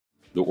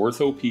the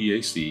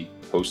orthoPAC,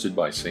 hosted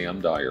by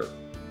Sam Dyer.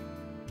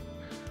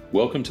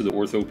 Welcome to the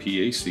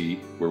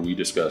orthoPAC, where we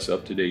discuss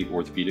up-to-date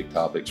orthopedic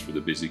topics for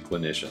the busy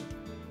clinician.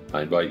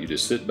 I invite you to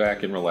sit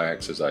back and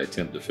relax as I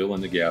attempt to fill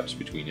in the gaps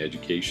between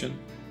education,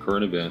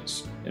 current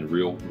events, and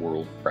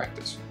real-world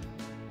practice.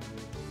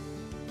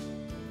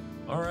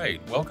 All right,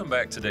 welcome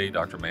back today,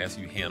 Dr.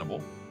 Matthew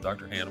Hannibal.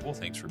 Dr. Hannibal,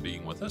 thanks for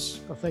being with us.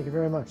 Well, thank you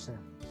very much, Sam.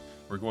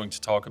 We're going to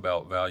talk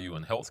about value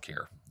in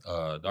healthcare.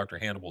 Dr.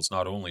 Hannibal is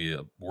not only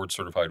a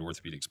board-certified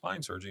orthopedic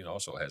spine surgeon, he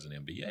also has an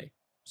MBA.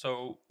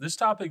 So this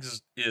topic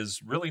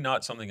is really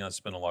not something I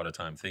spent a lot of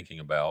time thinking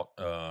about,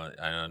 and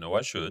I know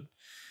I should.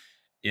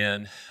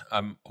 And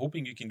I'm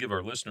hoping you can give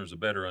our listeners a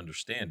better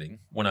understanding.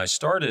 When I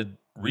started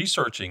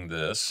researching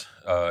this,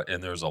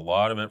 and there's a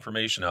lot of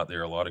information out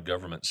there, a lot of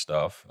government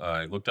stuff,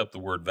 I looked up the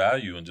word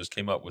value and just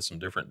came up with some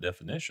different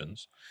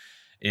definitions.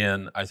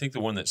 And I think the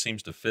one that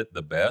seems to fit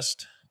the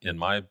best, in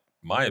my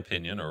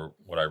opinion, or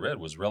what I read,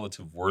 was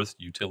relative worth,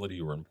 utility,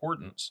 or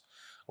importance,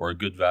 or a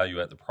good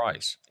value at the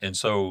price. And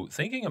so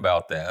thinking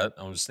about that,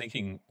 I was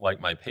thinking like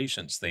my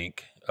patients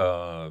think,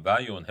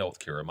 value in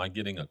healthcare. Am I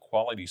getting a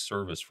quality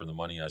service for the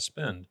money I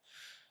spend?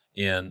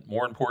 And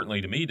more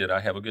importantly to me, did I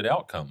have a good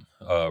outcome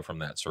from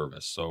that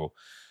service? So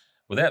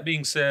with that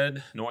being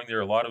said, knowing there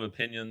are a lot of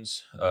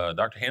opinions,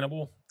 Dr.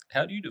 Hannibal,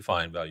 how do you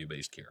define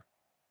value-based care?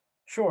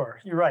 Sure,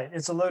 you're right.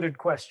 It's a loaded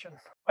question.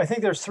 I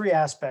think there's three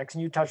aspects,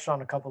 and you touched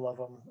on a couple of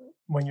them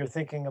when you're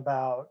thinking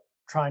about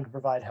trying to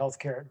provide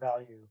healthcare at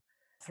value.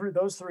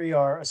 Those three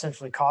are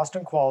essentially cost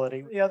and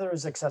quality. The other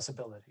is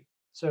accessibility.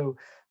 So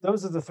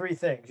those are the three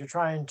things. You're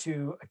trying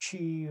to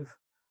achieve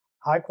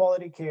high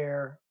quality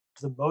care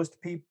to the most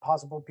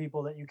possible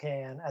people that you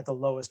can at the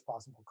lowest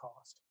possible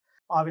cost.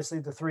 Obviously,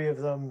 the three of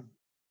them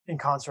in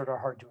concert are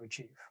hard to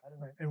achieve.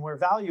 And where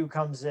value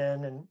comes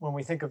in, and when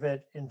we think of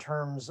it in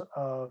terms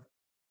of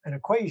an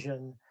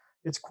equation,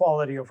 it's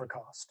quality over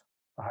cost.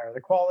 The higher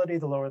the quality,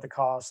 the lower the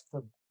cost,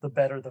 the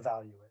better the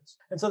value is.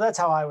 And so that's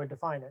how I would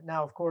define it.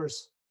 Now, of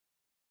course,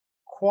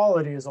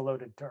 quality is a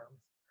loaded term.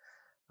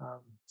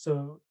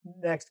 So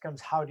next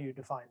comes, how do you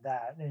define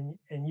that?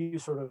 And you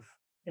sort of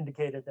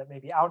indicated that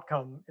maybe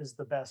outcome is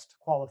the best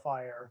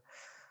qualifier.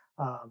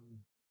 Um,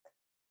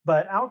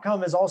 but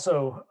outcome is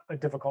also a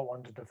difficult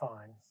one to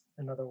define.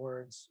 In other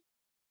words,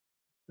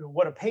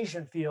 what a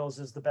patient feels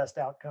is the best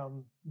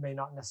outcome may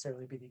not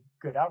necessarily be the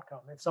good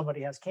outcome. If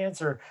somebody has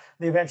cancer,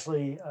 they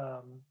eventually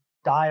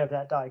die of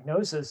that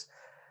diagnosis.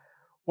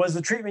 Was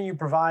the treatment you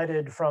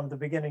provided from the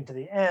beginning to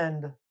the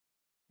end,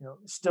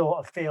 still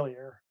a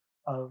failure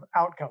of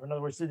outcome? In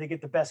other words, did they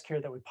get the best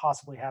care that we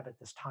possibly have at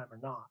this time or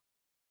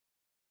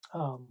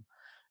not?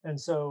 And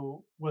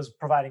so, was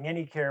providing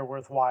any care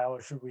worthwhile,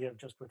 or should we have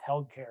just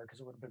withheld care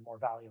because it would have been more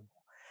valuable?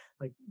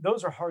 Like,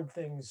 those are hard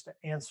things to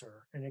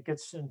answer, and it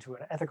gets into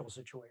an ethical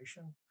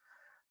situation.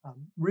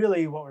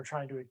 Really, what we're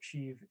trying to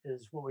achieve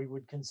is what we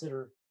would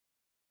consider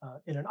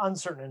in an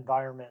uncertain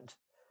environment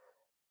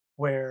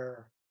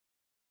where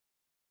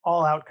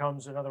all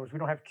outcomes, in other words, we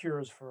don't have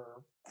cures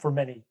for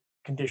many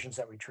conditions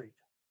that we treat.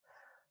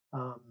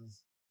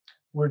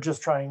 We're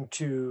just trying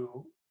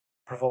to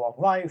prolong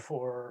life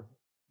or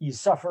ease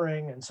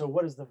suffering. And so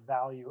what is the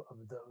value of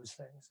those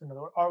things? In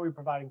other words, are we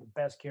providing the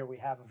best care we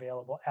have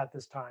available at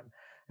this time?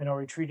 And are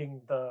we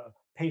treating the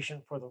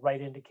patient for the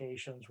right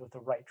indications with the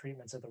right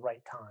treatments at the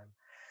right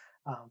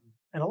time?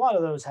 And a lot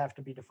of those have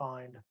to be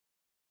defined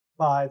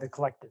by the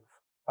collective,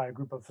 by a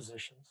group of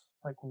physicians.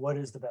 Like, what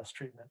is the best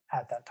treatment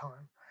at that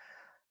time?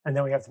 And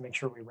then we have to make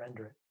sure we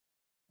render it.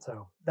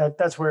 So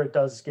that's where it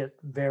does get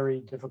very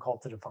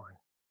difficult to define.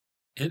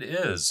 It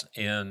is,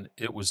 and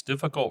it was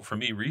difficult for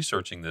me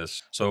researching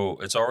this. So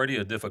it's already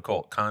a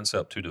difficult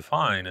concept to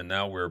define, and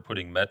now we're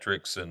putting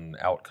metrics and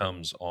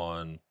outcomes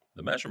on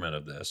the measurement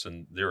of this.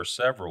 And there are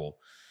several.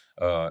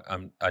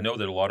 I know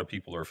that a lot of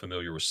people are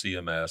familiar with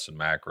CMS and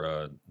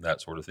MACRA and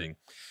that sort of thing,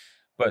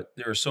 but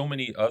there are so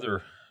many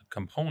other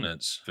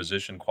components: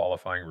 physician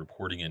qualifying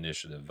reporting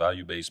initiative,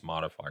 value-based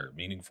modifier,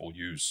 meaningful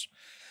use,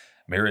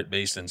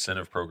 merit-based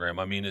incentive program.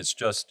 I mean, it's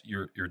just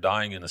you're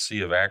dying in a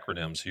sea of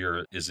acronyms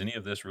here. Is any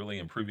of this really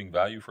improving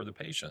value for the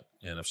patient?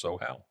 And if so,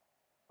 how?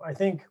 I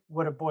think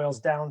what it boils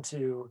down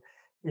to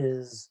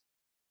is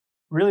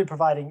really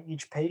providing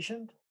each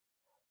patient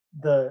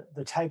the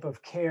type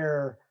of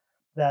care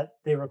that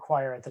they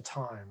require at the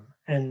time.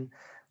 And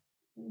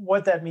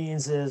what that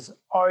means is,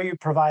 are you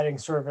providing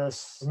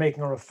service,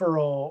 making a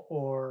referral,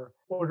 or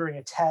ordering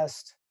a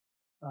test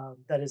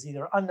that is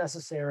either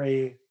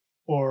unnecessary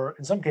or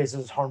in some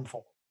cases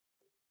harmful?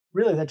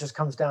 Really, that just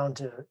comes down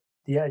to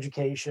the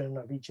education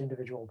of each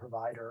individual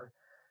provider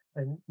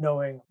and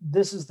knowing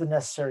this is the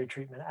necessary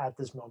treatment at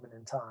this moment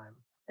in time.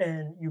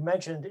 And you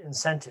mentioned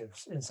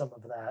incentives in some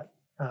of that,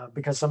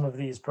 because some of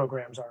these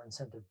programs are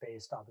incentive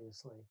based,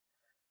 obviously.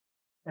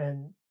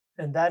 And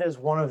and that is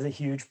one of the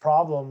huge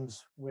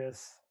problems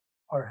with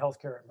our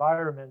healthcare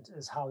environment,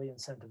 is how the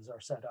incentives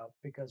are set up,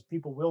 because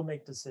people will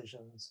make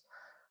decisions.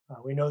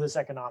 We know this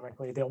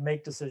economically. They'll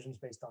make decisions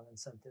based on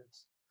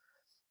incentives.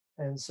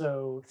 And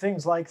so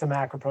things like the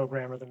MACRA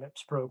program or the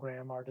MIPS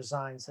program are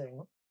designed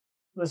saying,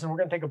 listen, we're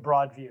going to take a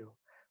broad view.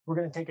 We're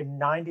going to take a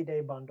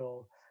 90-day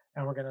bundle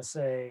and we're going to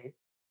say,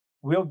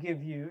 we'll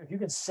give you, if you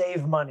can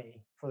save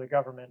money for the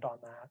government on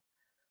that,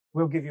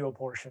 we'll give you a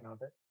portion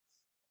of it.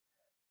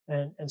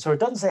 And so it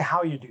doesn't say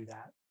how you do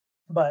that,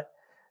 but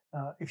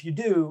if you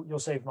do, you'll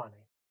save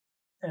money.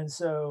 And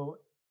so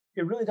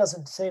it really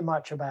doesn't say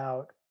much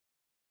about,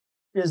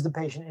 is the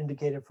patient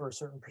indicated for a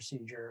certain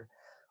procedure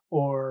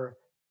or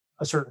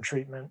a certain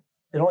treatment.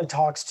 It only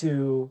talks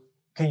to,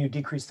 can you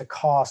decrease the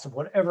cost of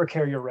whatever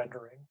care you're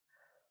rendering?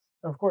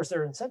 And of course,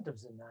 there are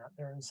incentives in that.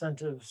 There are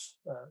incentives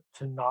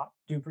to not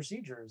do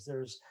procedures.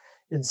 There's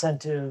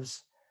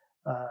incentives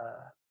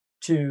uh,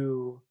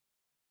 to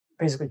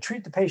basically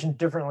treat the patient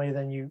differently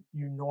than you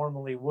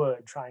normally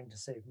would, trying to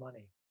save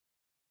money.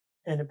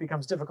 And it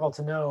becomes difficult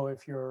to know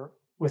if you're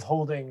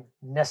withholding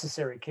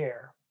necessary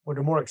care. Would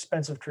a more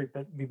expensive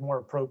treatment be more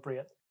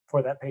appropriate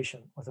for that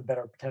patient with a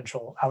better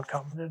potential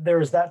outcome? There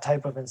is that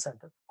type of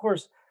incentive. Of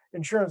course,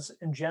 insurance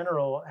in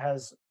general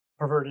has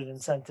perverted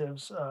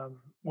incentives,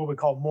 what we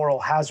call moral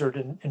hazard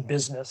in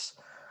business,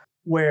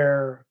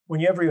 where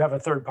whenever you have a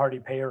third party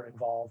payer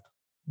involved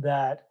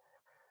that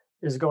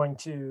is going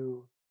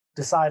to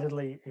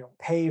decidedly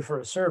pay for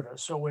a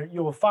service. So when,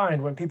 you will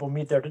find when people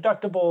meet their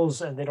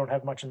deductibles and they don't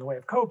have much in the way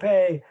of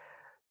copay,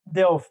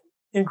 they'll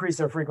increase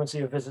their frequency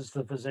of visits to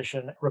the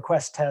physician,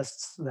 request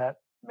tests that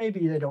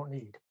maybe they don't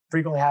need.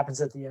 Frequently happens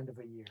at the end of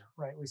a year,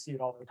 right? We see it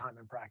all the time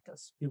in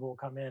practice. People will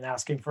come in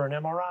asking for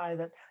an MRI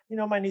that,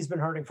 my knee's been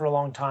hurting for a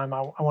long time.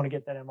 I want to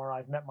get that MRI.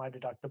 I've met my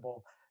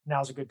deductible.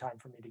 Now's a good time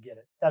for me to get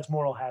it. That's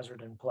moral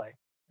hazard in play,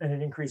 and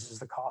it increases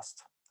the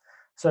cost.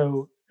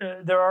 So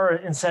there are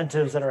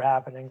incentives that are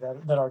happening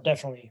that are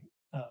definitely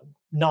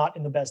not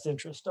in the best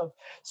interest of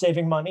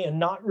saving money and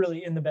not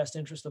really in the best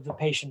interest of the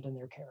patient and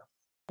their care.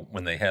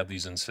 When they have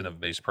these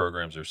incentive-based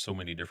programs, there's so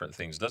many different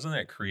things. Doesn't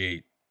that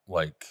create,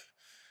 like,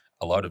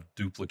 a lot of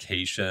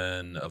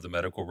duplication of the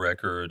medical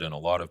record and a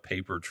lot of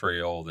paper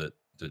trail that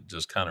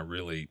just kinda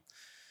really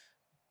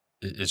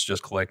it's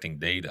just collecting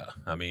data?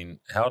 I mean,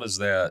 how does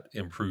that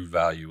improve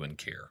value and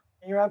care?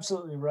 And you're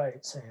absolutely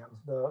right, Sam.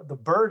 The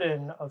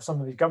burden of some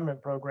of these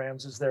government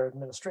programs is their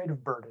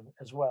administrative burden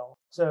as well.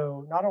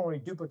 So not only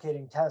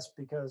duplicating tests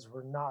because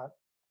we're not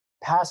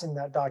passing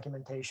that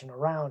documentation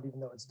around,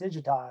 even though it's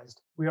digitized,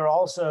 we are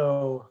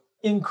also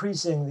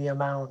increasing the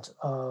amount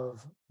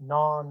of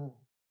non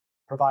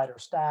provider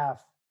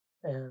staff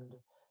and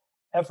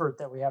effort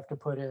that we have to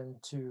put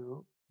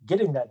into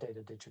getting that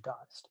data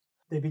digitized.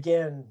 They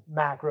began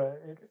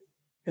MACRA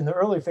in the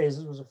early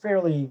phases, was a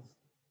fairly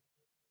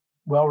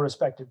well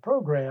respected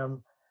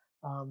program.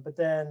 But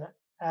then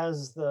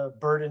as the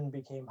burden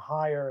became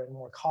higher and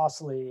more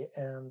costly,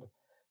 and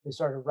they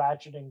started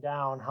ratcheting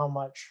down how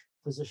much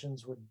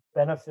physicians would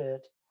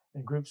benefit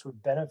and groups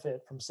would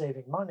benefit from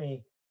saving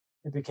money,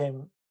 it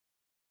became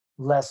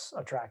less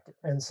attractive.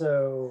 And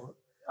so,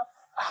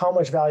 how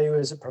much value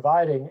is it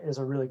providing is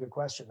a really good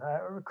question.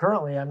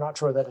 Currently, I'm not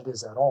sure that it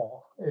is at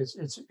all.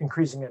 It's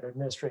increasing an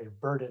administrative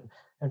burden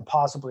and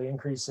possibly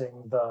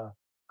increasing the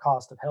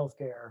cost of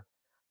healthcare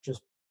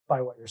just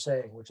by what you're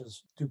saying, which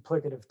is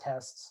duplicative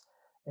tests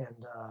and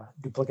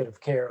duplicative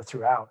care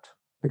throughout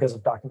because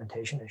of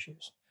documentation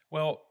issues.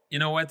 Well,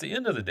 at the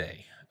end of the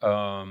day,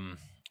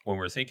 when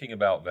we're thinking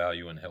about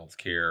value in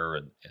healthcare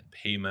and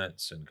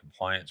payments and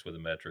compliance with the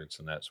metrics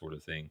and that sort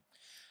of thing,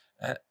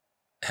 uh,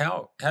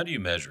 how do you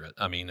measure it?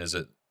 I mean, is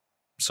it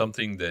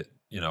something that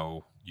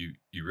you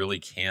really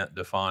can't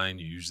define?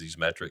 You use these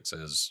metrics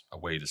as a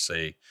way to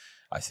say,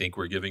 I think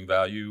we're giving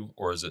value,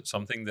 or is it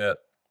something that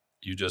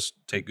you just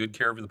take good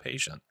care of the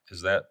patient?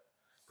 Is that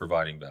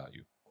providing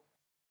value?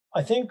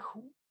 I think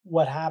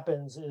what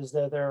happens is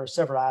that there are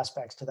several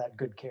aspects to that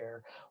good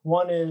care.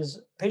 One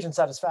is patient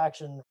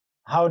satisfaction.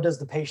 How does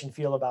the patient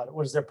feel about it?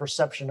 What is their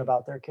perception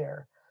about their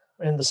care?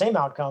 And the same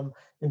outcome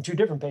in two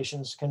different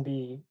patients can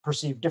be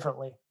perceived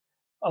differently.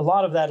 A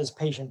lot of that is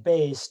patient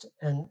based,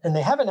 and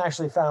they haven't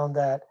actually found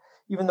that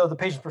even though the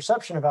patient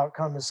perception of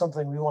outcome is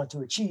something we want to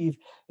achieve,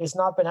 it's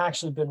not been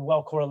actually been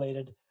well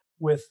correlated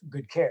with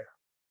good care.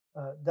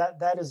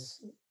 That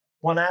is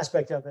one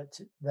aspect of it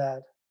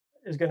that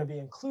is going to be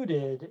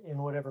included in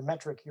whatever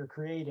metric you're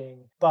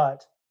creating,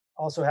 but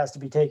also has to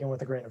be taken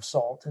with a grain of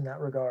salt in that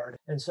regard.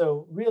 And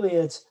so, really,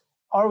 it's,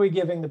 are we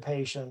giving the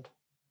patient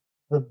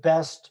the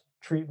best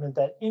treatment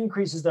that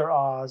increases their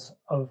odds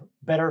of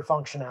better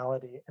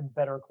functionality and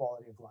better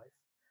quality of life?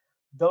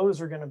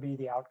 Those are going to be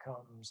the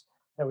outcomes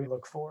that we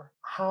look for.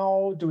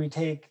 How do we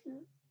take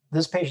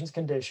this patient's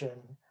condition,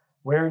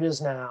 where it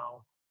is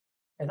now,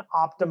 and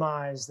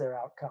optimize their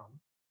outcome?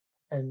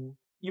 And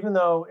even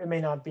though it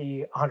may not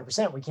be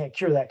 100%, we can't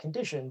cure that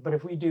condition. But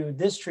if we do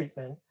this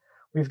treatment,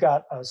 we've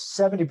got a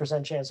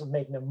 70% chance of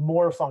making them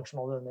more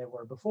functional than they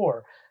were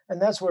before.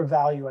 And that's where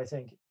value, I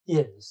think,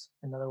 is.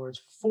 In other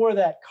words, for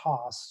that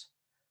cost,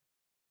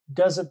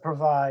 does it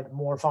provide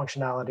more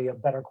functionality, a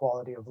better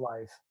quality of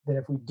life than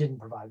if we didn't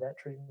provide that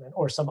treatment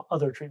or some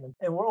other treatment?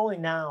 And we're only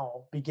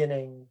now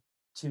beginning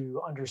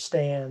to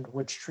understand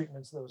which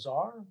treatments those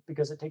are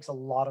because it takes a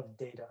lot of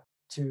data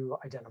to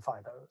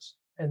identify those.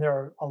 And there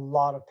are a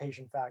lot of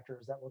patient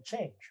factors that will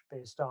change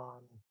based on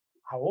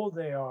how old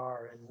they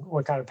are and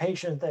what kind of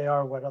patient they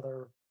are, what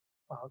other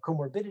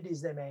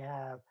comorbidities they may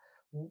have.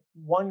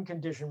 One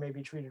condition may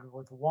be treated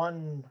with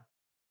one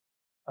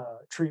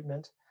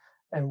treatment,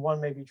 and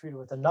one may be treated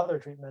with another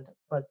treatment,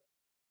 but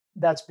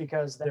that's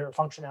because their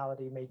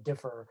functionality may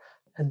differ.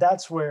 And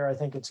that's where I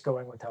think it's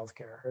going with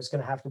healthcare. It's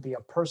going to have to be a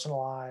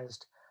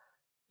personalized,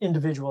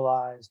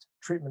 individualized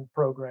treatment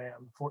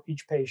program for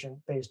each patient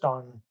based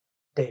on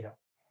data.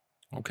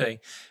 Okay.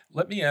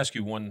 Let me ask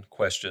you one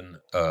question.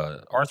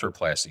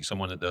 Arthroplasty,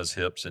 someone that does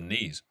hips and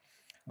knees.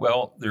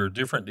 Well, there are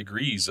different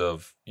degrees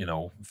of,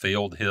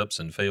 failed hips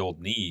and failed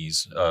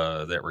knees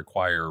that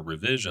require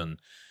revision.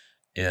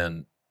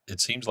 And it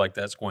seems like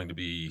that's going to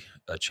be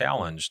a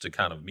challenge to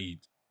kind of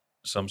meet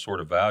some sort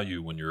of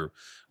value when you're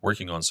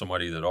working on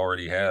somebody that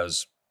already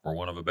has, for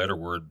want of a better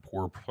word,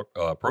 poor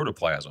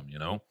protoplasm,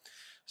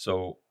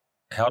 So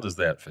how does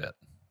that fit?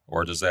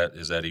 Or is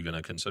that even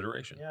a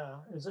consideration? Yeah,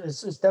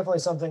 it's definitely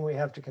something we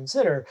have to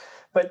consider.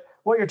 But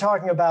what you're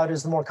talking about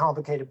is the more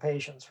complicated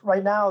patients.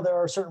 Right now, there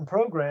are certain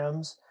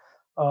programs,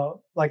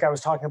 like I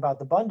was talking about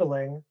the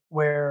bundling,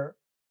 where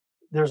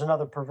there's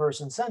another perverse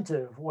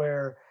incentive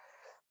where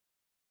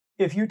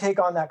if you take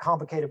on that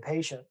complicated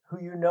patient who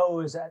you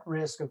know is at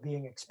risk of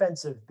being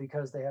expensive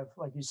because they have,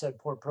 like you said,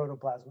 poor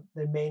protoplasm,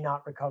 they may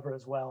not recover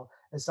as well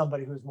as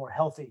somebody who's more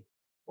healthy,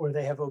 or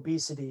they have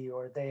obesity,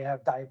 or they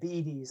have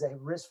diabetes, they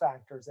have risk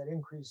factors that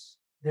increase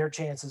their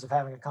chances of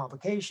having a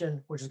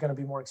complication, which is going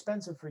to be more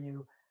expensive for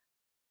you.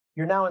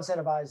 You're now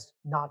incentivized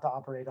not to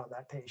operate on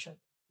that patient,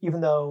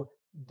 even though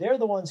they're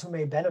the ones who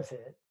may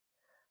benefit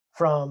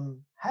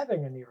from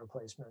having a knee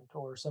replacement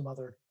or some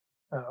other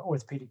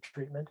orthopedic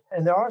treatment.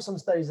 And there are some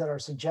studies that are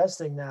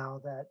suggesting now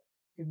that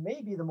it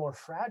may be the more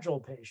fragile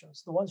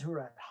patients, the ones who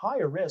are at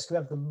higher risk, who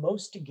have the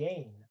most to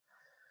gain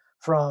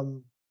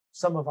from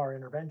some of our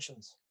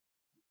interventions,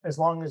 as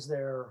long as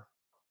they're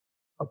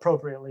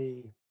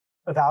appropriately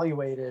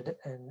evaluated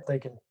and they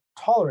can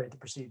tolerate the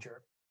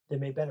procedure, they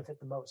may benefit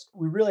the most.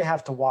 We really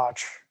have to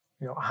watch,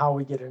 how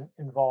we get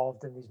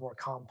involved in these more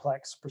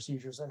complex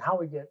procedures and how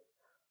we get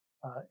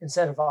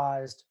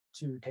incentivized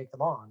to take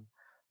them on.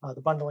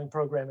 The bundling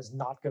program is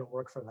not going to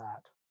work for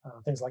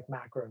that. Things like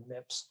macro and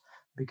MIPS,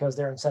 because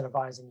they're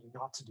incentivizing you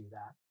not to do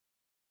that.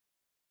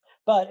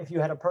 But if you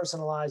had a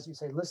personalized, you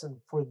say, listen,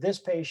 for this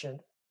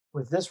patient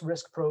with this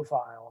risk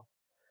profile,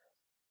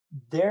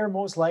 they're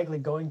most likely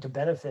going to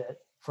benefit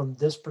from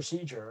this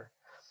procedure.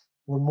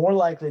 We're more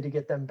likely to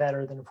get them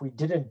better than if we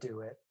didn't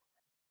do it.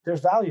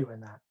 There's value in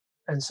that.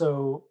 And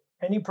so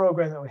any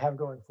program that we have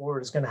going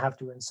forward is going to have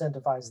to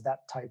incentivize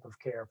that type of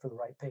care for the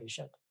right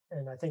patient.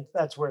 And I think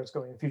that's where it's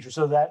going in the future.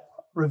 So that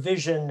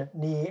revision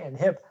knee and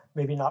hip,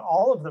 maybe not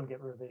all of them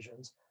get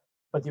revisions,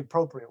 but the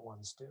appropriate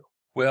ones do.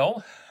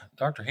 Well,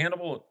 Dr.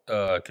 Hannibal,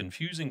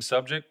 confusing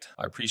subject.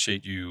 I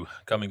appreciate you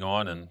coming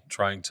on and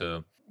trying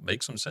to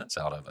make some sense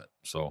out of it.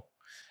 So,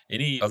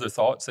 any other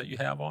thoughts that you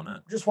have on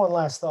it? Just one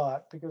last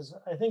thought, because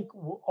I think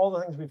all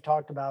the things we've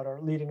talked about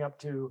are leading up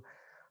to.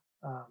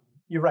 Um,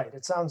 you're right.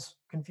 It sounds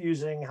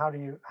confusing. How do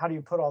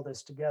you put all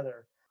this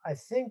together? I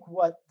think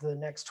what the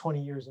next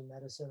 20 years of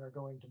medicine are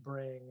going to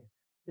bring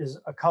is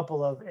a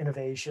couple of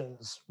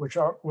innovations, which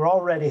are we're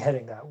already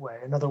heading that way.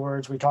 In other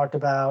words, we talked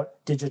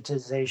about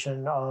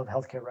digitization of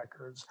healthcare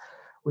records.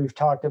 We've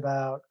talked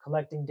about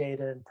collecting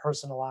data and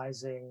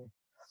personalizing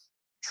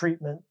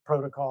treatment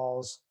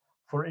protocols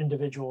for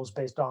individuals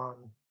based on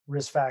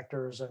risk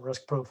factors and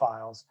risk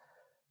profiles.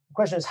 The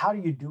question is, how do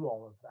you do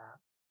all of that?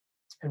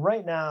 And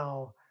right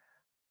now,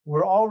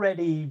 we're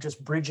already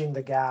just bridging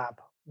the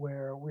gap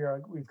where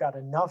we've got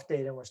enough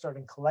data and we're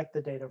starting to collect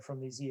the data from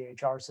these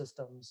EHR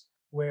systems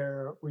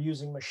where we're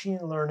using machine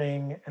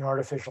learning and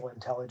artificial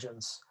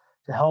intelligence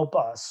to help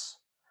us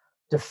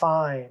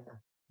define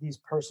these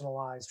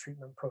personalized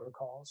treatment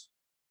protocols.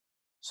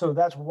 So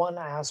that's one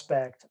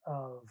aspect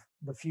of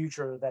the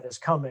future that is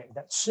coming,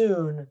 that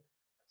soon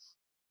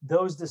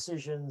those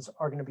decisions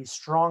are going to be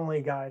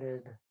strongly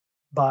guided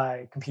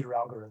by computer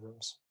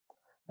algorithms,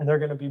 and they're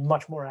going to be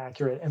much more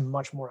accurate and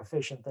much more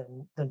efficient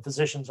than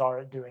physicians are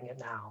at doing it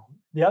now.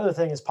 The other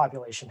thing is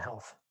population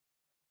health.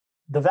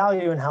 The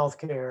value in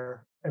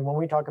healthcare, and when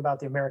we talk about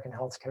the American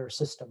healthcare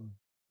system,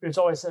 it's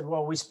always said,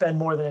 well, we spend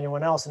more than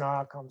anyone else and our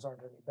outcomes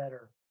aren't any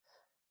better.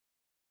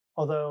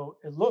 Although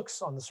it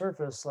looks on the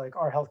surface like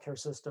our healthcare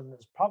system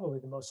is probably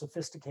the most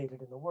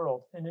sophisticated in the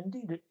world, and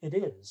indeed it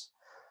is.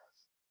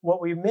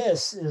 What we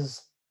miss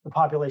is the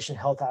population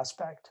health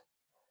aspect.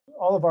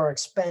 All of our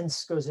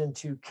expense goes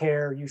into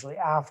care usually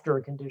after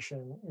a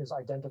condition is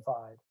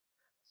identified.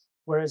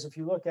 Whereas if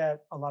you look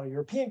at a lot of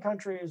European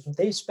countries,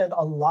 they spend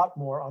a lot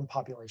more on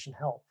population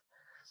health.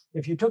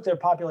 If you took their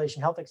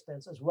population health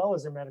expense as well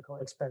as their medical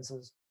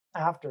expenses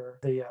after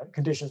the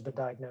condition has been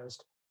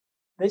diagnosed,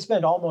 they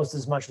spend almost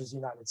as much as the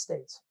United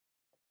States.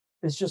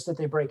 It's just that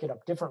they break it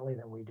up differently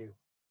than we do.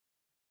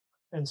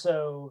 And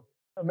so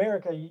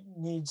America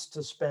needs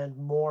to spend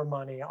more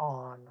money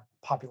on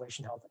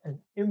population health and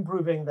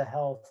improving the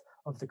health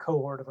of the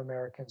cohort of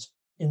Americans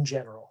in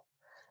general.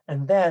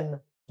 And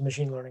then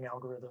machine learning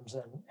algorithms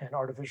and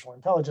artificial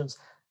intelligence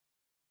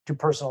to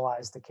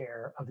personalize the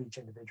care of each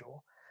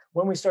individual.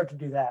 When we start to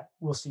do that,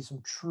 we'll see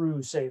some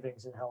true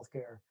savings in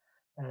healthcare.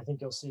 And I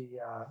think you'll see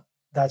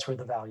that's where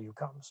the value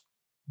comes.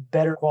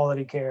 Better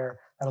quality care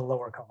at a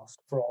lower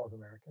cost for all of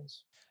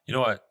Americans. You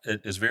know what?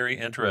 It is very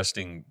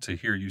interesting to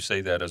hear you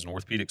say that as an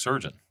orthopedic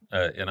surgeon,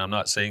 and I'm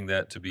not saying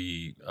that to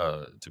be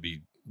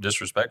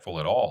disrespectful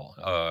at all.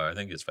 I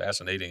think it's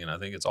fascinating, and I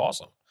think it's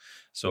awesome.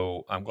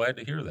 So I'm glad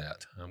to hear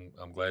that.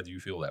 I'm glad you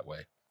feel that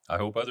way. I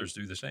hope others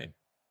do the same.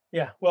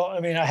 Yeah. Well, I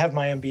mean, I have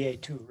my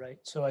MBA too, right?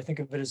 So I think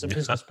of it as a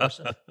business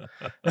person.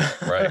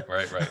 Right,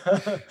 right, right,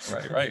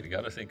 right, right. You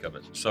got to think of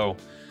it. So,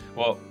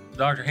 well,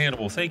 Dr.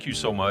 Hannibal, thank you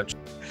so much.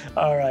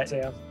 All right,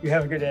 Sam. You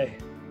have a good day.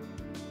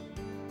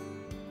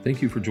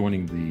 Thank you for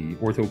joining the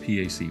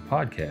orthoPAC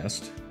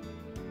podcast.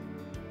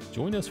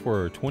 Join us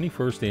for our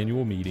 21st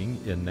annual meeting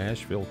in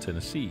Nashville,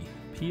 Tennessee,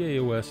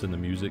 FAAOS in the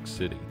Music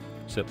City,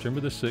 September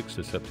the 6th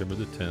to September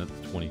the 10th,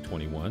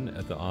 2021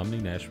 at the Omni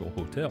Nashville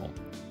Hotel.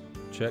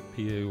 Check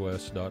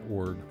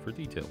PAOS.org for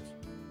details.